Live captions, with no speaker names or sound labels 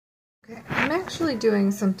I'm actually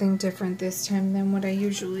doing something different this time than what I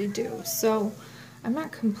usually do, so I'm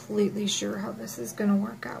not completely sure how this is going to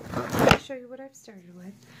work out, but let me show you what I've started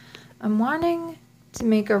with. I'm wanting to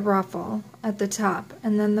make a ruffle at the top,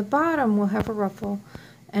 and then the bottom will have a ruffle,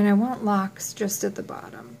 and I want locks just at the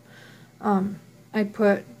bottom. I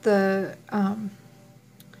put the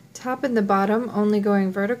top and the bottom only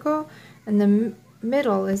going vertical, and the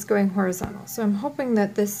middle is going horizontal. So I'm hoping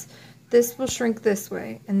that this will shrink this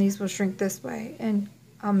way, and these will shrink this way, and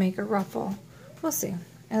I'll make a ruffle. We'll see.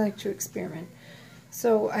 I like to experiment.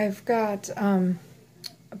 So I've got a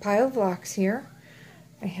pile of locks here.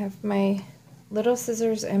 I have my little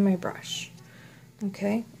scissors and my brush.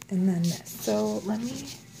 Okay, and then this. So let me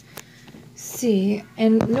see.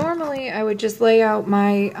 And normally I would just lay out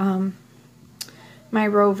my my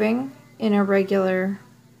roving in a regular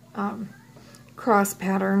cross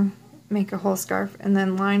pattern, make a whole scarf, and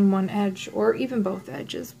then line one edge or even both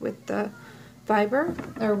edges with the fiber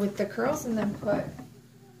or with the curls, and then put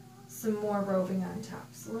some more roving on top.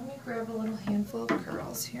 So let me grab a little handful of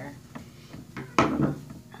curls here. And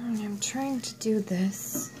I'm trying to do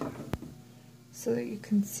this so that you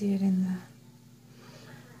can see it in the...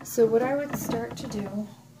 So what I would start to do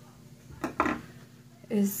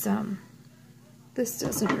is, this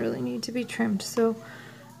doesn't really need to be trimmed, so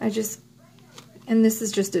I just, and this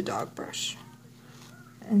is just a dog brush.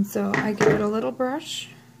 And so I give it a little brush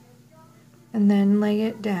and then lay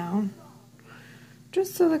it down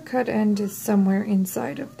just so the cut end is somewhere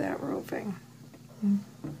inside of that roving. And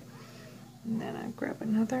then I grab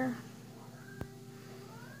another.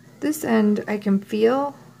 This end I can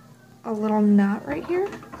feel a little knot right here.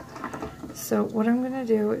 So what I'm going to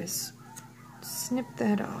do is snip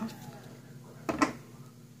that off.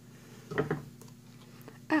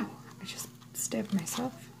 Ow, I just stabbed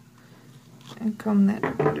myself. And comb that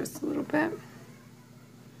over just a little bit.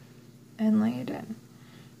 And lay it in.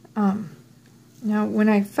 Now when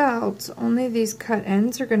I felt, only these cut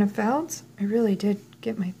ends are going to felt. I really did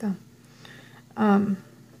get my thumb.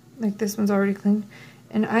 Like this one's already clean.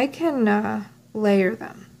 And I can layer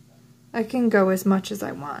them. I can go as much as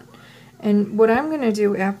I want. And what I'm going to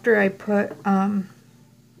do after I put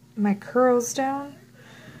my curls down,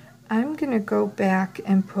 I'm going to go back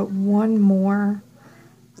and put one more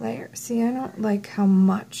layer. See, I don't like how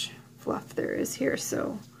much fluff there is here,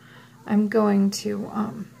 so I'm going to,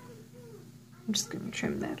 I'm just going to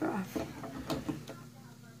trim that off.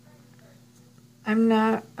 I'm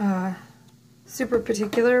not super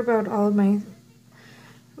particular about all of my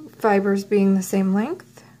fibers being the same length.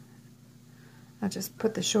 I'll just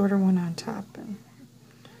put the shorter one on top, and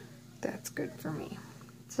that's good for me.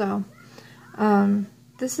 So,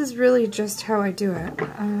 this is really just how I do it.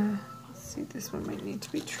 Let's see, this one might need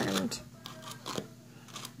to be trimmed.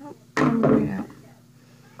 Nope, I'm right out.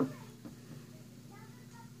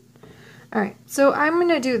 Alright, so I'm going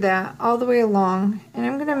to do that all the way along, and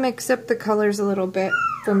I'm going to mix up the colors a little bit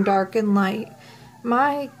from dark and light.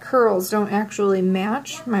 My curls don't actually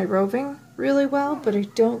match my roving really well, but I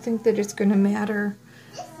don't think that it's going to matter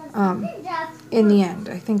in the end.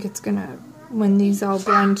 I think it's going to, when these all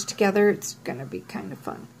blend together, it's going to be kind of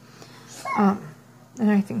fun. And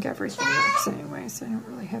I think everything works anyway, so I don't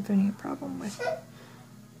really have any problem with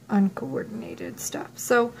uncoordinated stuff.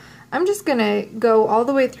 So I'm just going to go all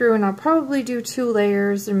the way through, and I'll probably do 2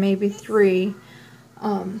 layers or maybe 3.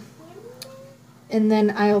 And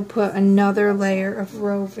then I'll put another layer of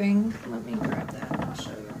roving. Let me grab that and I'll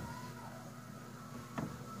show you.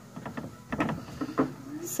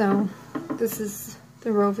 So this is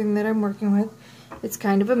the roving that I'm working with. It's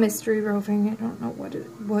kind of a mystery roving. I don't know what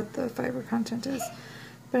the fiber content is.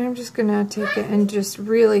 But I'm just going to take it and just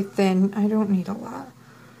really thin. I don't need a lot.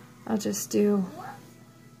 I'll just do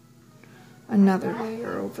another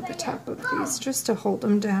layer over the top of these just to hold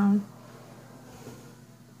them down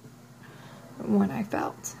when I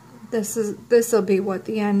felt. This will be what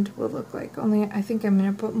the end will look like, only I think I'm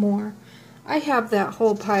going to put more. I have that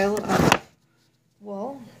whole pile of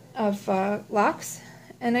wool, of locks,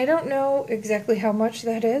 and I don't know exactly how much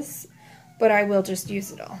that is, but I will just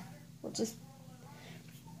use it all. We'll just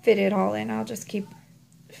fit it all in. I'll just keep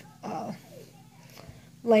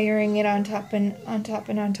layering it on top and on top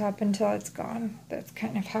and on top until it's gone. That's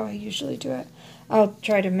kind of how I usually do it. I'll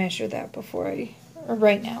try to measure that before or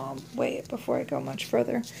right now I'll weigh it before I go much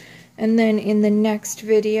further. And then in the next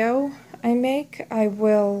video I make, I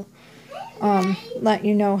will let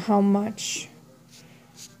you know how much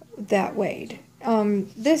that weighed.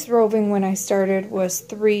 This roving when I started was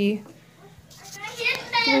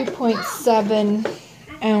 3.7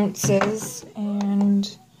 ounces,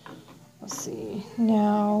 and let's see,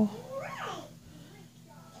 now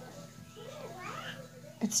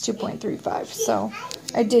It's 2.35, so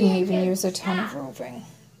I didn't even use a ton of roving.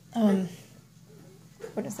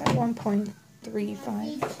 What is that,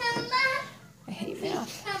 1.35? I hate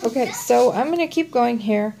math. Okay, so I'm going to keep going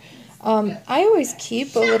here. I always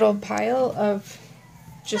keep a little pile of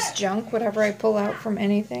just junk, whatever I pull out from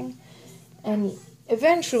anything. And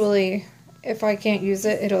eventually, if I can't use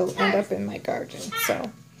it, it'll end up in my garden.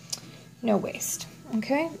 So, no waste.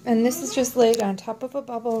 Okay? And this is just laid on top of a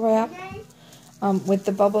bubble wrap with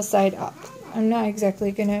the bubble side up. I'm not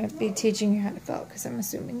exactly going to be teaching you how to felt because I'm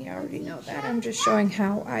assuming you already know that. I'm just showing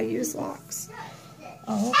how I use locks.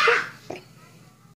 Okay.